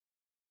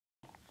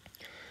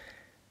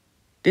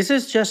This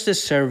is just a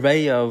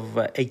survey of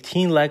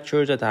 18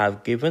 lectures that I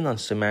have given on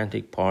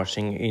semantic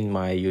parsing in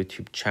my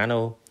YouTube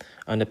channel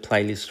on the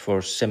playlist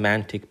for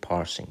semantic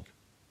parsing.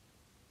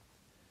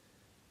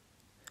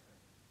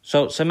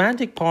 So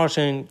semantic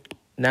parsing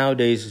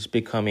nowadays is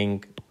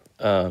becoming,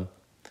 we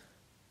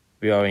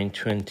are in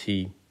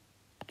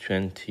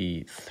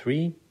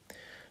 2023,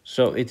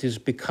 so it is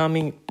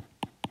becoming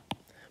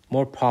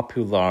more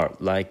popular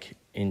like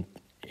in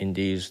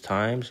these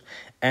times.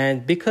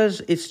 And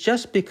because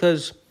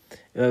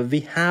we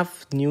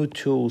have new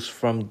tools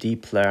from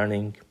deep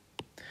learning.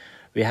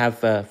 We have,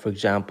 for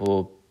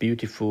example,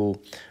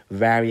 beautiful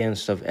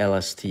variants of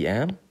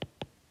LSTM,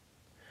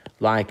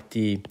 like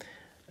the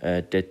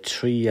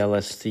tree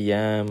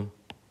LSTM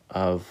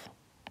of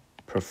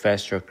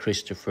Professor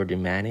Christopher de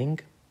Manning,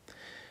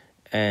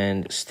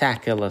 and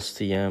stack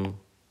LSTM,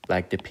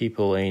 like the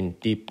people in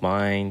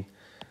DeepMind,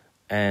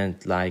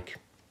 and like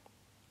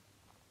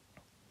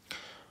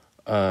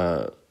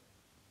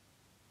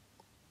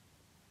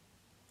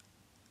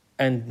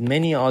and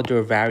many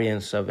other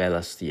variants of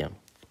LSTM.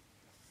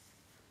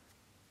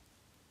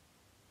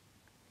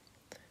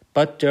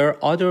 But there are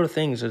other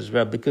things as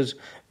well, because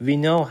we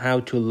know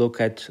how to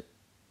look at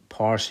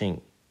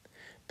parsing,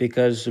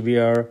 because we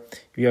are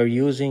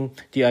using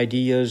the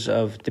ideas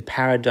of the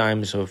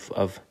paradigms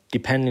of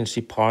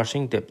dependency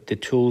parsing, the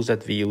tools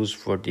that we use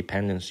for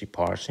dependency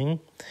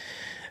parsing,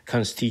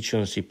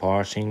 constituency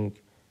parsing,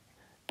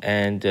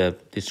 and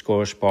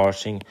discourse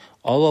parsing.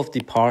 All of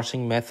the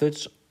parsing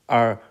methods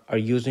are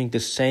using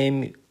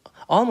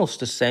almost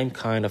the same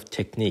kind of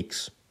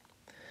techniques,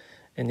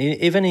 and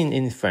even in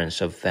inference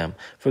of them.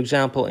 For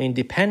example, in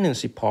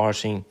dependency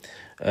parsing,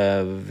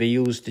 we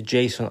use the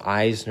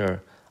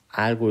Jason-Eisner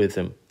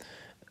algorithm.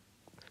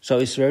 So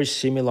it's very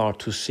similar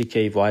to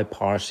CKY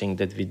parsing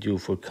that we do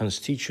for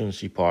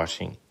constituency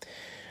parsing.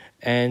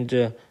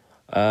 And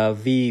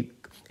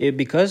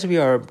because we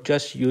are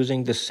just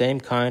using the same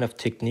kind of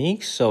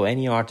techniques, so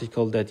any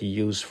article that you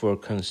use for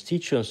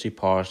constituency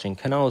parsing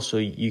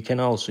you can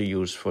also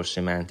use for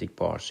semantic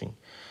parsing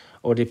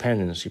or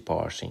dependency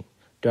parsing.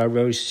 They are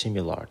very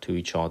similar to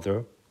each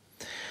other.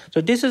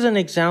 So this is an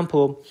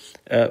example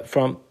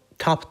from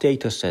top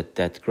dataset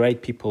that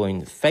great people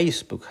in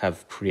Facebook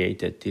have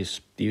created. This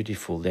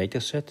beautiful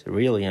dataset,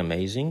 really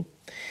amazing.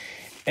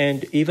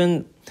 And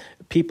even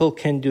people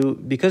can do,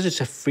 because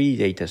it's a free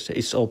dataset,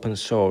 it's open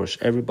source,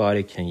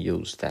 everybody can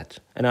use that.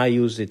 And I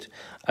use it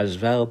as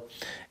well.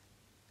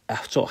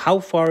 So how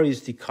far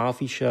is the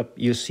coffee shop?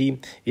 You see,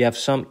 you have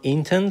some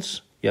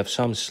intents, you have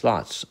some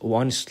slots.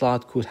 One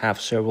slot could have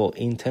several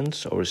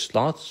intents or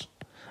slots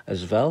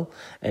as well.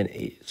 And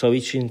so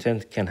each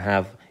intent can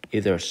have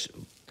either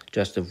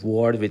just a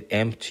word with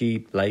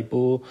empty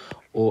label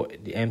or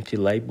the empty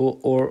label,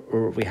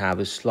 or we have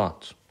a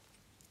slot.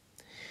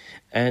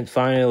 And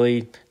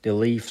finally, the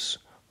leaves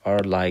are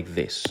like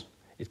this.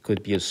 It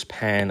could be a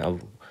span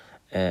of,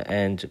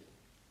 and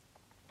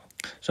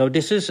so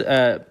this is,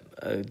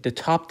 the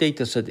top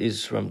data set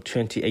is from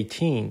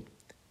 2018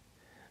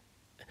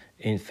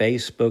 in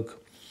Facebook.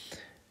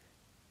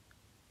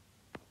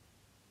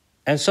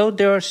 And so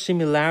there are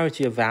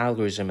similarity of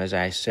algorithm. As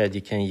I said,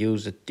 you can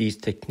use these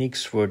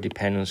techniques for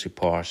dependency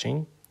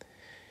parsing.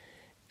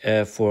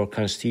 For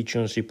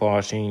constituency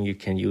parsing, you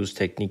can use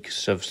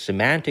techniques of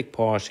semantic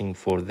parsing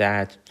for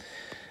that.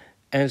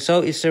 And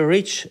so it's a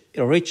rich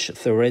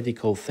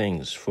theoretical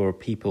things for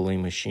people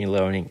in machine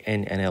learning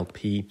and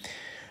NLP.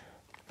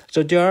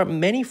 So there are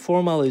many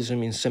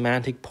formalism in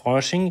semantic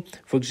parsing.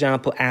 For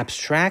example,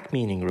 abstract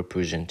meaning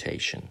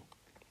representation.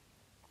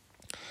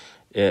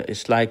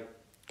 It's like,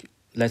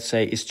 let's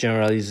say, it's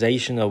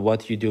generalization of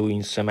what you do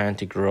in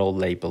semantic role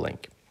labeling.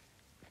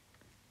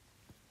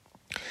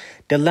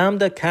 The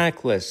lambda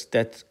calculus,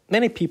 that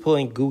many people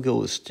in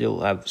Google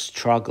still have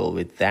struggled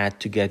with that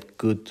to get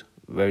good,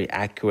 very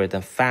accurate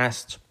and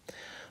fast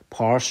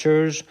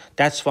parsers.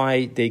 That's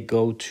why they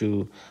go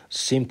to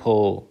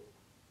simple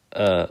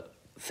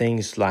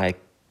things like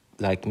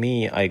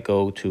me. I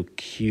go to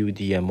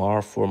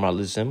QDMR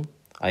formalism.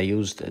 I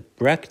used a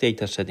Breck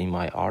dataset in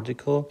my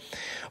article,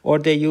 or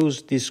they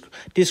use this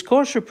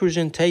discourse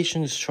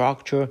representation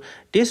structure.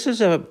 This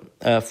is a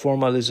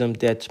formalism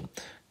that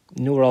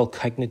neural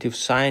cognitive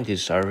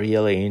scientists are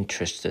really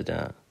interested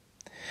in.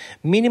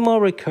 Minimal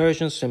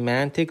recursion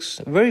semantics,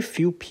 very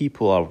few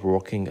people are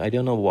working. I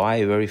don't know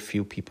why very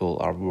few people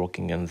are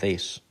working on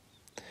this.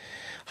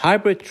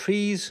 Hybrid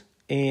trees,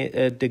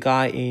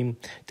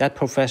 that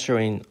professor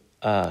in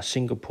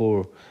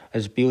Singapore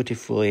has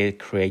beautifully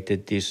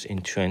created this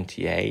in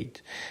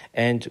 28.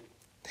 And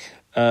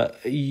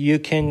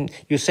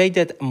you say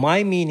that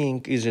my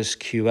meaning is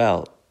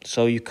SQL.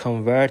 So you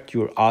convert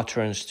your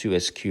utterance to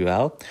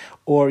SQL,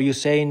 or you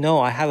say, no,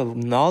 I have a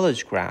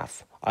knowledge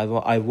graph.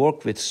 I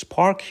work with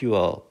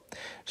SparkQL.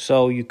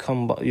 So you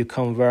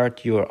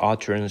convert your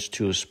utterance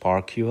to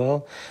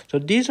SparkQL. So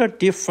these are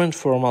different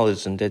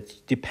formalisms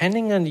that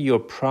depending on your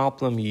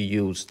problem, you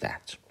use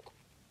that.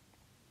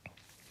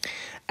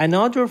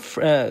 Another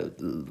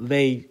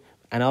way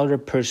another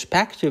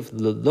perspective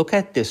look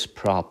at this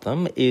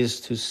problem is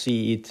to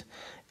see it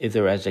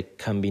either as a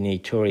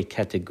combinatory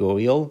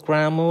categorical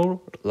grammar,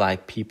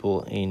 like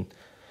people in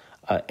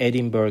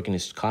Edinburgh in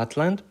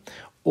Scotland,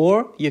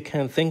 or you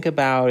can think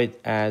about it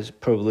as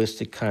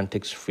probabilistic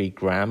context-free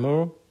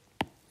grammar,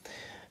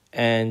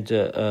 and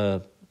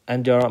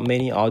there are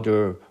many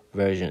other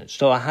versions.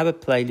 So I have a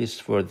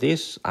playlist for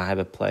this. I have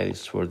a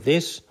playlist for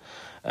this.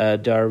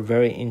 There are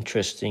very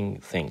interesting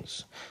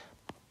things.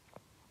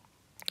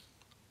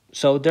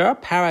 So there are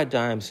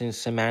paradigms in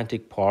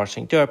semantic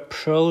parsing. There are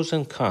pros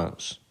and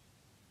cons.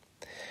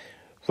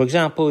 For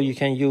example, you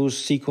can use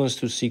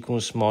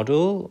sequence-to-sequence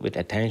model with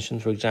attention,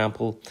 for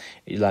example,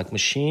 like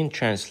machine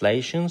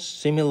translations,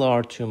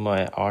 similar to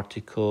my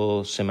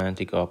article,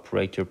 Semantic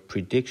Operator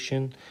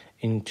Prediction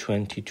in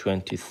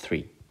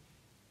 2023.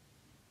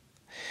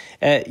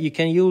 You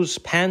can use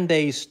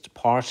span-based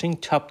parsing,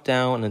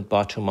 top-down and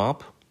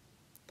bottom-up,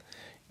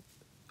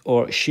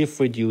 or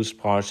shift-reduced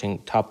parsing,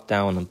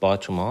 top-down and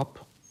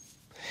bottom-up.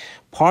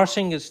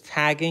 Parsing is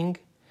tagging.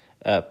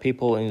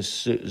 People in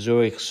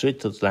Zurich,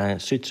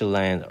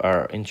 Switzerland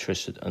are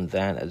interested in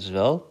that as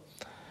well.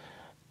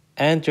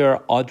 And there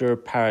are other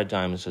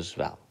paradigms as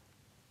well.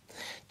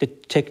 The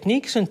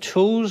techniques and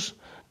tools,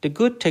 the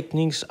good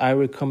techniques, I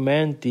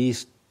recommend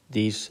these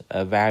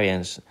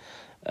variants.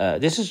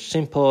 This is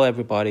simple,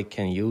 everybody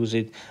can use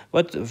it,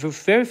 but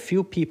very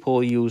few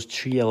people use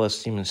tree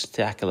LSTM and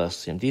stack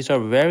LSTM. These are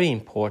very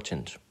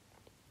important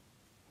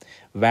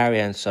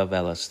variants of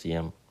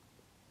LSTM.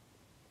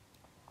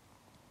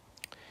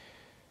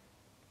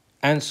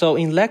 And so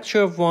in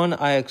lecture 1,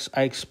 I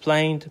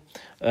explained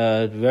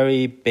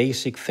very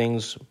basic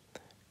things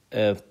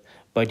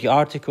by the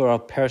article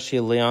of Percy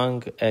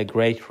Leung, a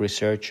great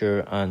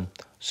researcher on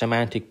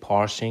semantic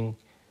parsing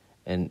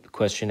and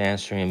question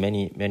answering and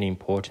many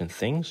important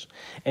things.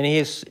 And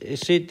this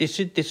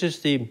is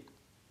the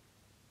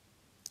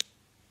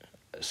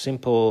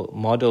simple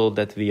model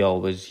that we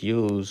always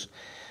use.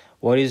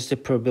 What is the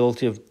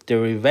probability of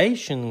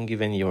derivation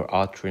given your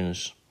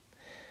utterance?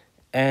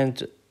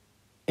 And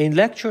in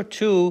lecture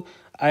 2,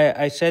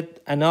 I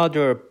said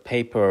another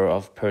paper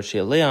of Percy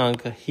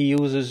Leung. He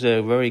uses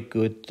a very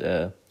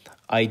good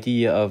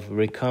idea of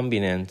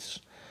recombinants.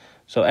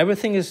 So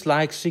everything is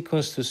like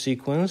sequence to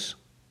sequence.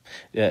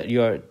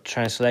 You're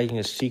translating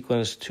a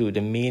sequence to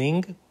the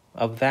meaning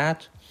of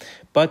that.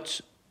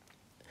 But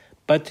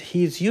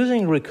he's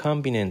using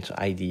recombinant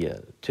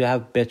idea to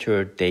have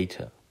better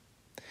data.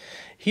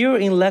 Here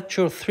in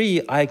lecture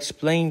 3, I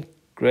explained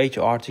great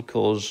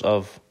articles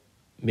of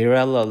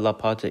Mirella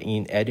Lapata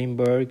in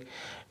Edinburgh,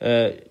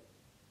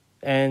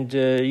 and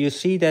you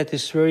see that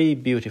it's very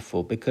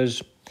beautiful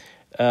because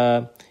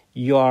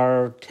you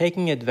are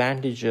taking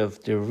advantage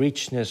of the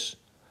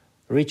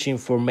rich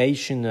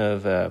information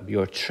of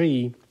your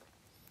tree,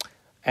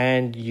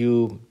 and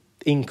you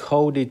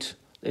encode it,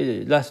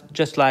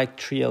 just like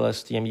tree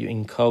LSTM, you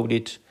encode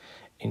it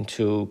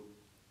into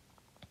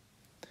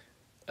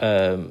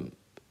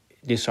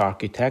this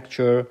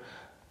architecture.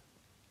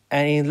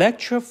 And in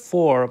lecture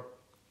 4,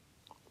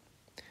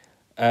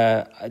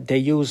 they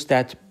use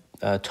that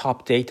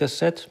top data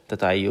set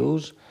that I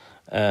use.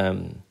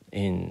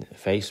 In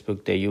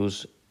Facebook, they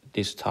use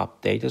this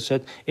top data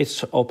set.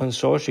 It's open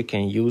source. You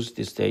can use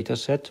this data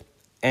set.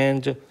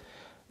 And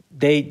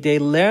they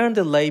learn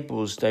the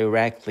labels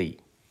directly.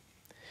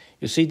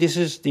 You see, this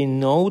is the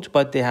node,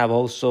 but they have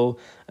also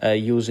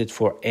used it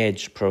for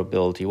edge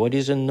probability. What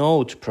is a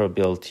node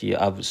probability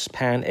of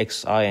span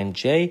xi and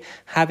j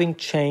having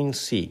chain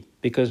C?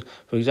 Because,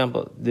 for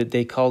example,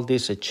 they call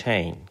this a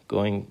chain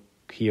going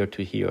here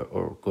to here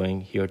or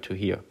going here to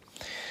here.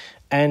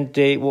 And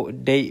they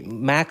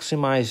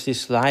maximize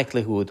this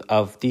likelihood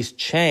of this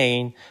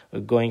chain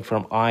going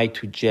from I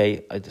to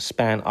j, the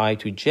span I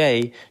to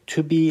j,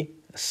 to be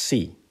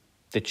C.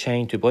 The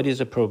chain to, what is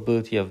the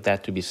probability of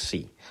that to be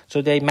C?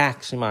 So they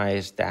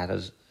maximize that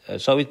as,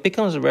 so it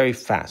becomes very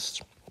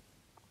fast.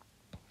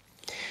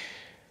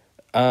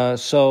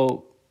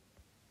 So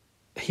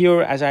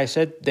here, as I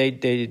said,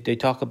 they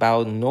talk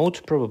about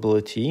node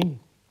probability.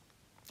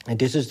 And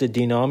this is the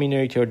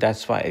denominator,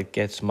 that's why it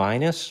gets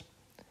minus.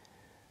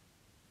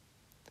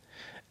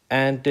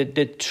 And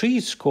the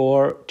tree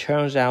score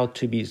turns out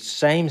to be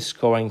same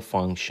scoring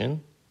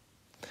function.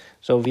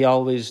 So we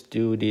always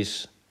do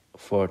this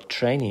for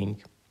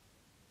training.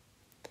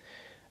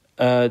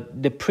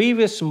 The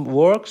previous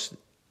works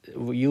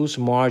use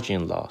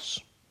margin loss.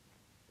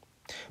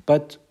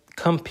 But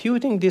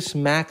computing these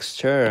max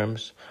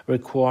terms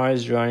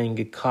requires running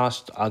a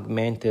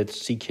cost-augmented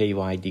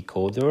CKY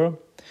decoder,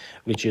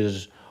 which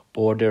is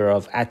order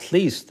of at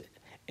least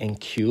n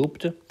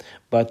cubed,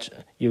 but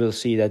you will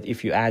see that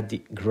if you add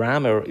the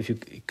grammar, if you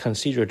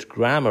consider it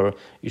grammar,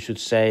 you should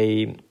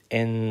say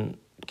n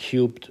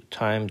cubed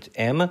times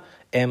m.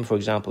 M, for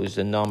example, is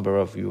the number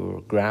of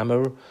your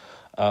grammar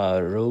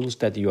rules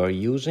that you are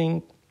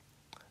using.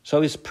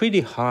 So it's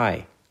pretty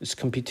high. It's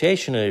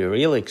computationally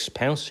really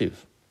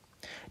expensive.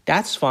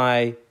 That's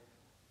why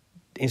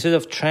instead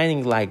of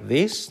training like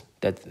this,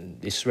 that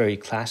is very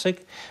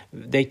classic,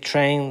 they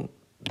train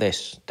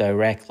this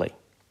directly.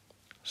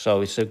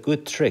 So it's a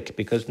good trick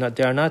because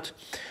they are not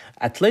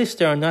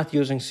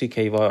using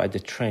CKY at the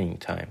training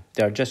time.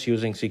 They are just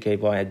using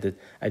CKY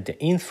at the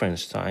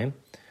inference time.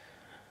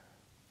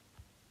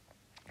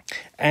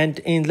 And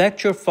in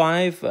lecture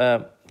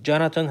 5,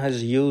 Jonathan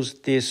has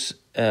used this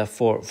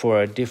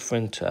for a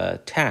different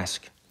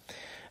task.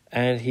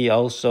 And he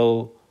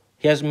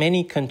has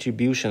many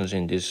contributions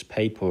in this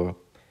paper.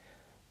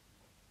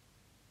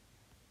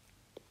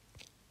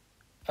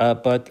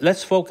 But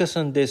let's focus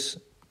on this.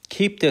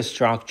 Keep the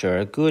structure,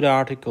 a good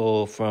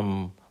article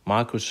from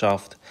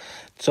Microsoft.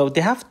 So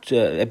they have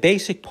a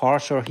basic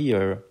parser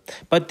here,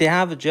 but they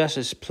have just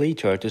a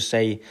splitter to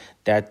say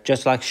that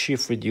just like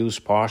shift-reduce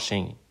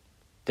parsing,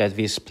 that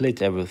we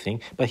split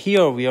everything. But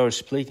here we are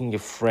splitting a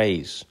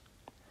phrase.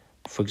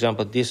 For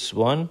example, this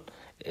one,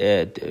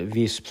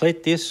 we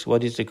split this.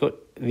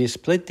 We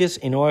split this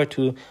in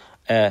order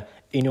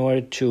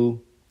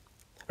to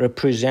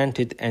represent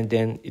it, and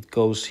then it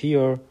goes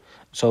here.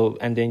 So,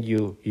 and then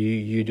you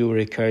do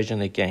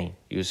recursion again.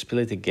 You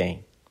split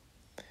again.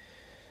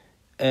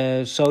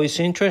 So it's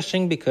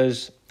interesting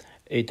because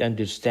it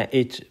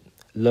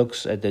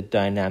looks at the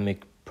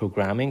dynamic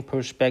programming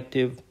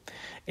perspective.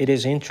 It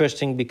is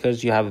interesting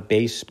because you have a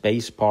base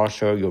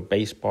parser. Your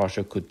base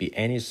parser could be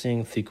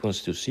anything,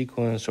 sequence to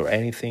sequence or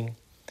anything.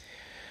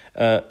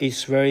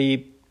 It's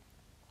very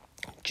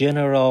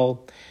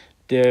general.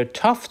 The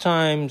tough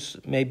times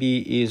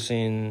maybe is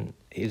in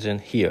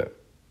here.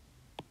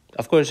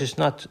 Of course, it's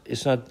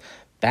not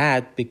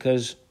bad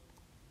because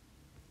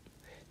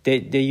they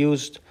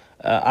used.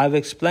 I've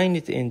explained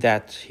it in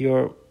that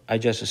here. I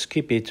just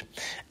skip it,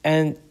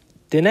 and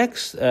the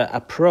next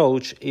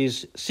approach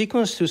is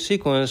sequence to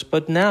sequence.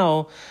 But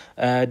now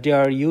they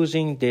are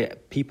using, the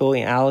people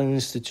in Allen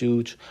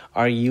Institute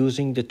are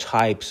using the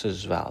types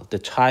as well, the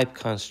type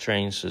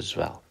constraints as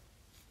well,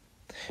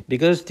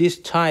 because this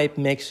type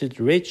makes it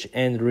rich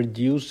and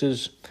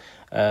reduces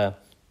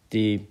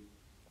the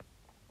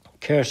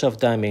curse of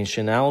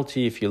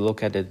dimensionality if you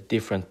look at a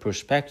different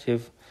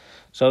perspective.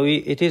 So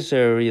it is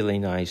a really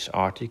nice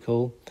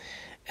article.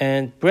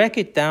 And break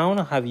it down,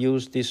 I have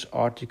used this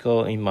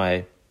article in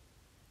my,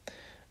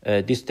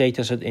 this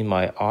dataset in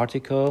my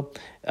article.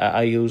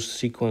 I use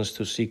sequence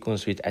to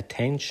sequence with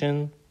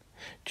attention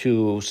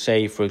to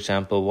say, for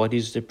example, what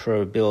is the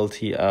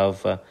probability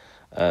of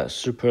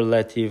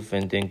superlative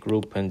and then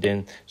group, and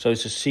then, so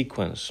it's a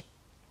sequence.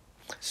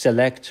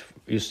 Select,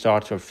 you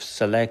start with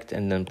select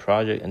and then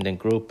project and then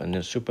group and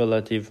then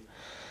superlative.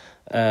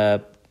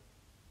 And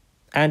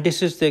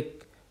this is the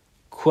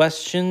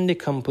question, the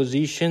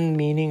composition,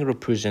 meaning,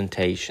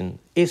 representation.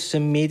 It's a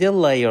middle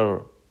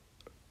layer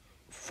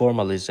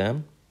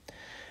formalism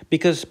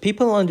because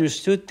people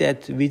understood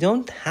that we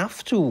don't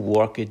have to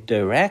work it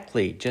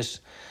directly.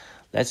 Just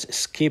let's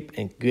skip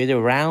and get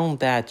around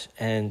that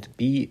and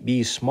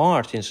be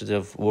smart instead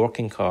of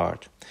working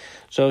hard.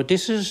 So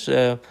this is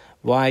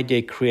why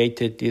they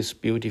created this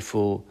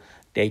beautiful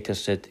data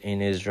set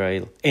in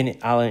Israel, in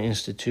Allen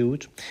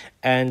Institute.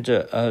 And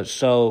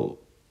so,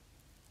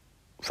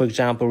 for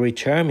example,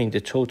 returning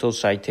the total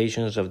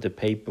citations of the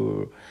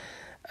paper.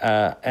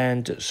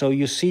 And so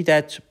you see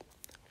that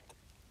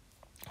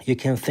you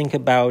can think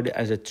about it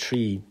as a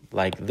tree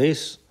like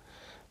this.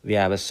 We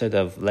have a set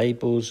of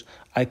labels.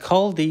 I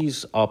call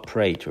these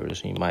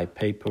operators. In my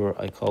paper,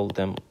 I call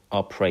them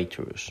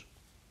operators.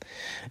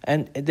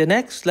 And the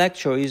next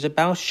lecture is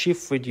about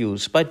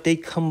shift-reduce, but they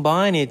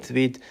combine it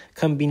with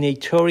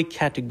combinatory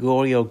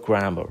categorical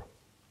grammar.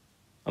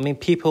 I mean,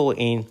 people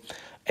in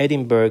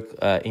Edinburgh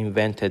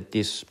invented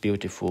this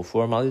beautiful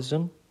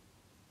formalism.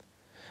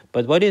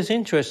 But what is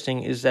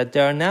interesting is that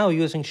they are now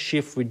using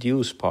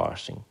shift-reduce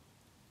parsing.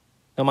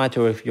 No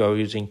matter if you are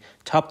using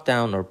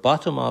top-down or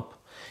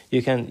bottom-up,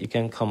 you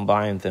can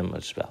combine them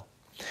as well.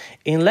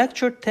 In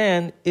lecture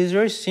 10, it's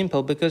very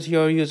simple because you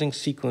are using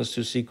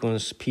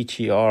sequence-to-sequence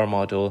PTR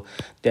model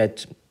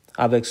that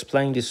I've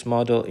explained this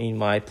model in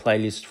my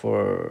playlist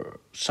for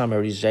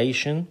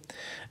summarization.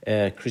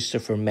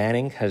 Christopher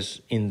Manning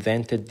has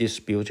invented this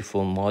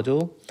beautiful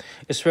model.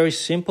 It's very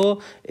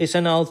simple. It's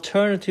an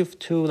alternative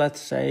to,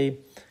 let's say,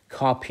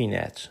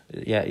 CopyNet.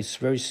 Yeah, it's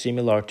very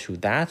similar to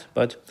that,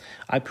 but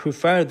I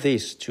prefer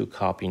this to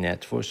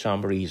CopyNet for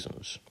some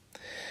reasons.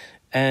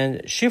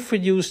 And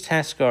shift-reduce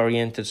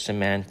task-oriented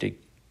semantic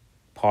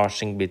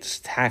parsing with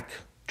stack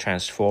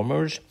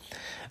transformers.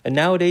 And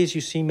nowadays,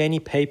 you see many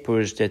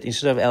papers that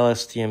instead of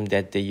LSTM,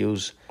 that they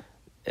use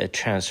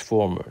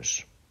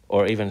transformers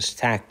or even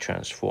stack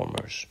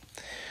transformers.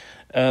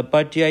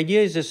 But the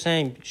idea is the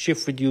same.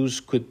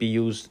 Shift-reduce could be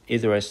used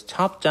either as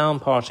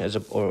top-down parsing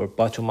or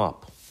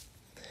bottom-up.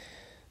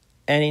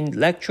 And in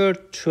lecture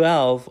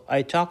 12,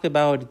 I talked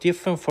about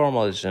different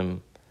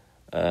formalism,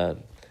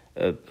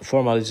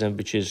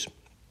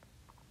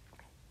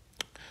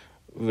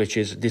 which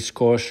is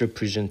discourse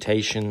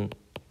representation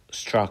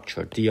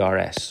structure,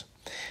 DRS.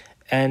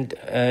 And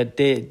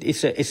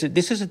this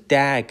is a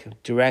DAG,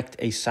 direct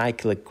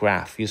acyclic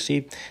graph. You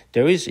see,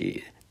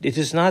 it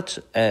is not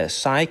a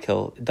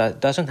cycle, that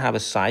doesn't have a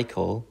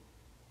cycle.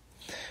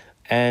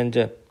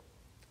 And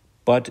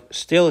but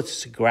still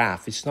it's a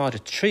graph. It's not a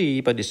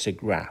tree, but it's a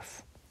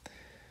graph.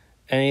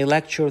 And in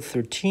lecture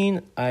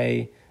 13,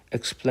 I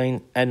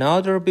explain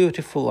another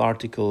beautiful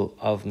article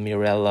of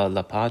Mirella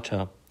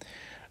Lapata,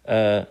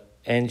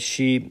 and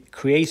she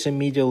creates a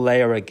middle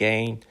layer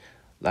again,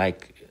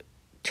 like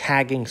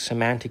tagging,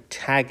 semantic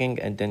tagging,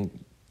 and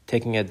then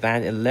taking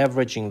advantage and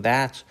leveraging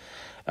that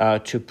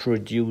to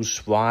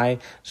produce Y.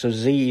 So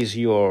Z is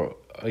your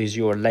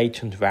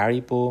latent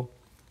variable.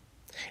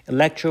 In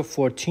lecture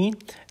 14,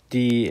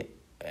 the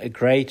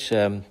great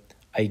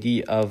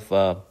idea of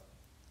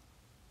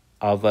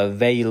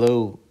Wei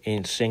Lu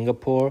in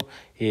Singapore.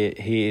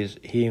 He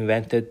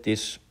invented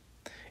this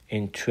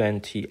in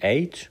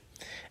 28.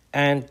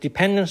 And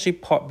dependency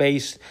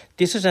based,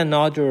 this is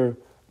another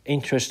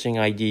interesting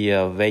idea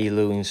of Wei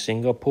Lu in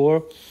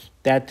Singapore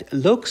that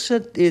looks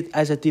at it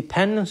as a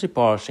dependency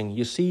parsing.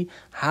 You see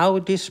how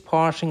this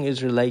parsing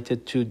is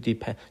related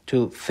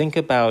to think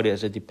about it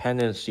as a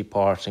dependency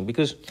parsing,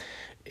 because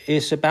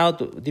it's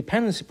about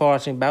dependency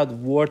parsing, about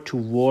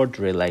word-to-word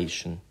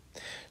relation.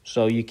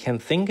 So you can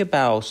think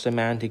about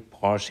semantic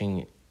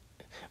parsing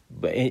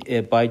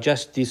by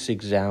just this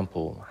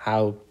example,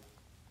 how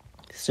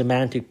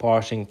semantic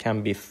parsing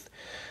can be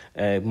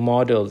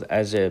modeled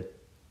as a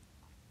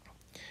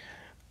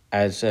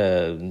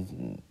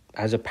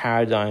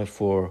paradigm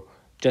for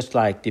just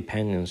like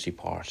dependency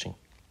parsing.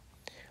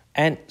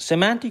 And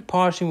semantic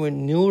parsing with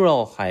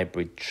neural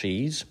hybrid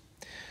trees.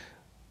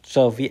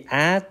 So if we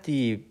add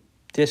the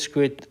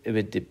discrete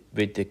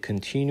with the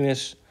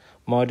continuous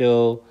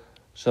model.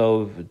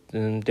 So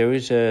there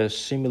is a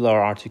similar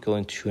article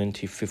in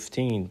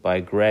 2015 by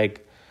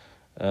Greg.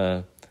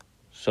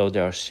 So they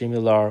are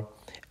similar.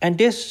 And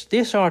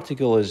this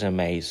article is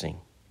amazing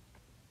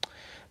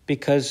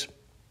because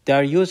they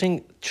are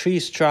using tree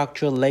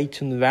structure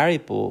latent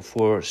variable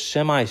for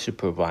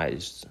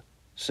semi-supervised.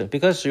 So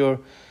because your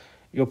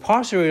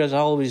parser is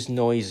always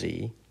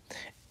noisy,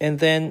 and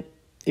then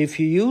if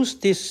you use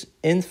this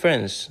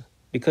inference,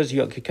 because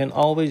you can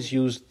always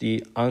use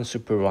the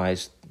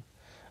unsupervised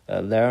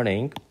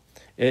learning,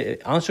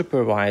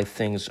 unsupervised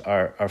things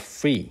are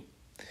free.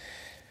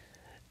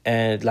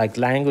 And like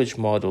language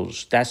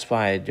models, that's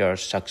why they're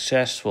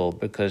successful,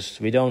 because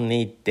we don't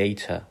need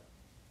data.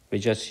 We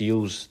just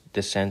use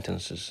the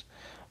sentences.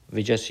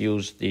 We just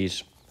use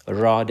these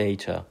raw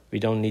data. We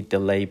don't need the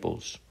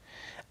labels.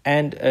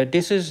 And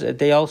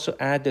they also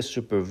add the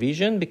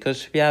supervision,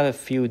 because we have a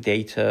few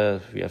data,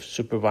 we have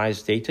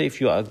supervised data.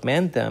 If you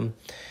augment them,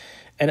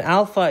 and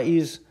alpha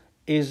is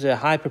a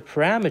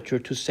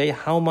hyperparameter to say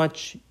how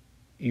much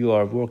you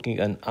are working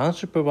on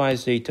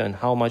unsupervised data and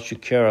how much you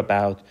care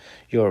about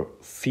your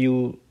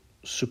few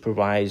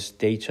supervised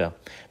data.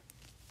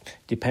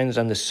 Depends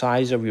on the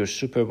size of your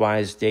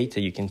supervised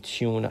data, you can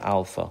tune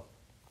alpha.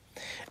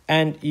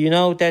 And you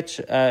know that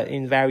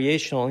in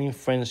variational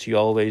inference, you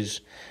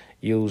always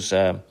use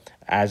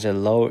as a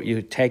lower,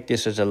 you take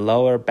this as a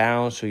lower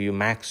bound, so you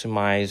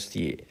maximize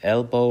the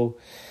elbow.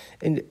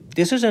 And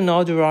this is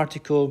another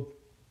article.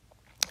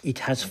 It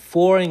has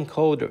 4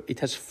 encoder. It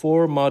has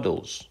 4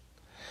 models.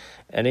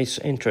 And it's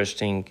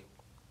interesting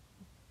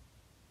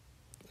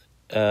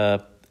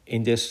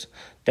in this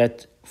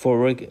that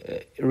for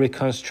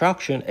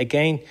reconstruction,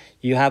 again,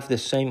 you have the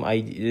same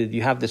idea,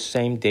 you have the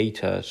same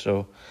data.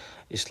 So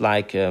it's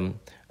like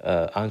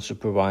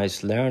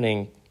unsupervised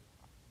learning.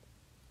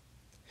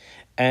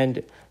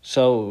 And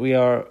so we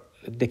are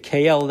the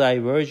KL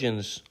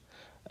divergence.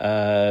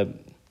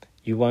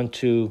 You want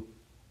to,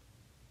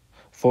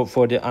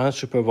 for the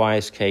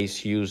unsupervised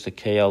case, use the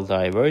KL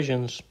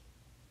divergence.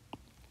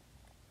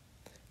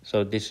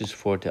 So this is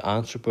for the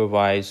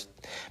unsupervised,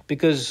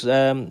 because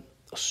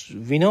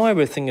we know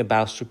everything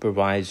about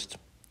supervised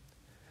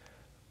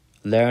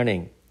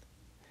learning.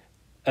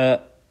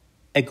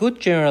 A good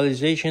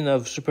generalization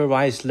of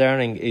supervised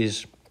learning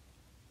is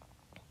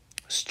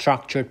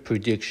structured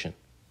prediction.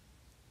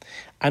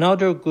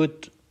 Another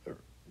good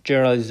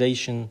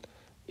generalization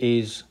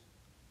is,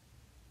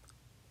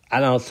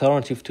 an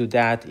alternative to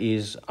that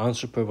is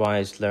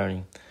unsupervised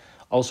learning.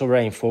 Also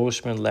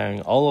reinforcement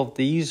learning. All of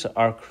these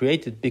are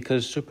created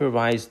because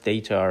supervised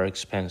data are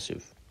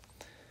expensive.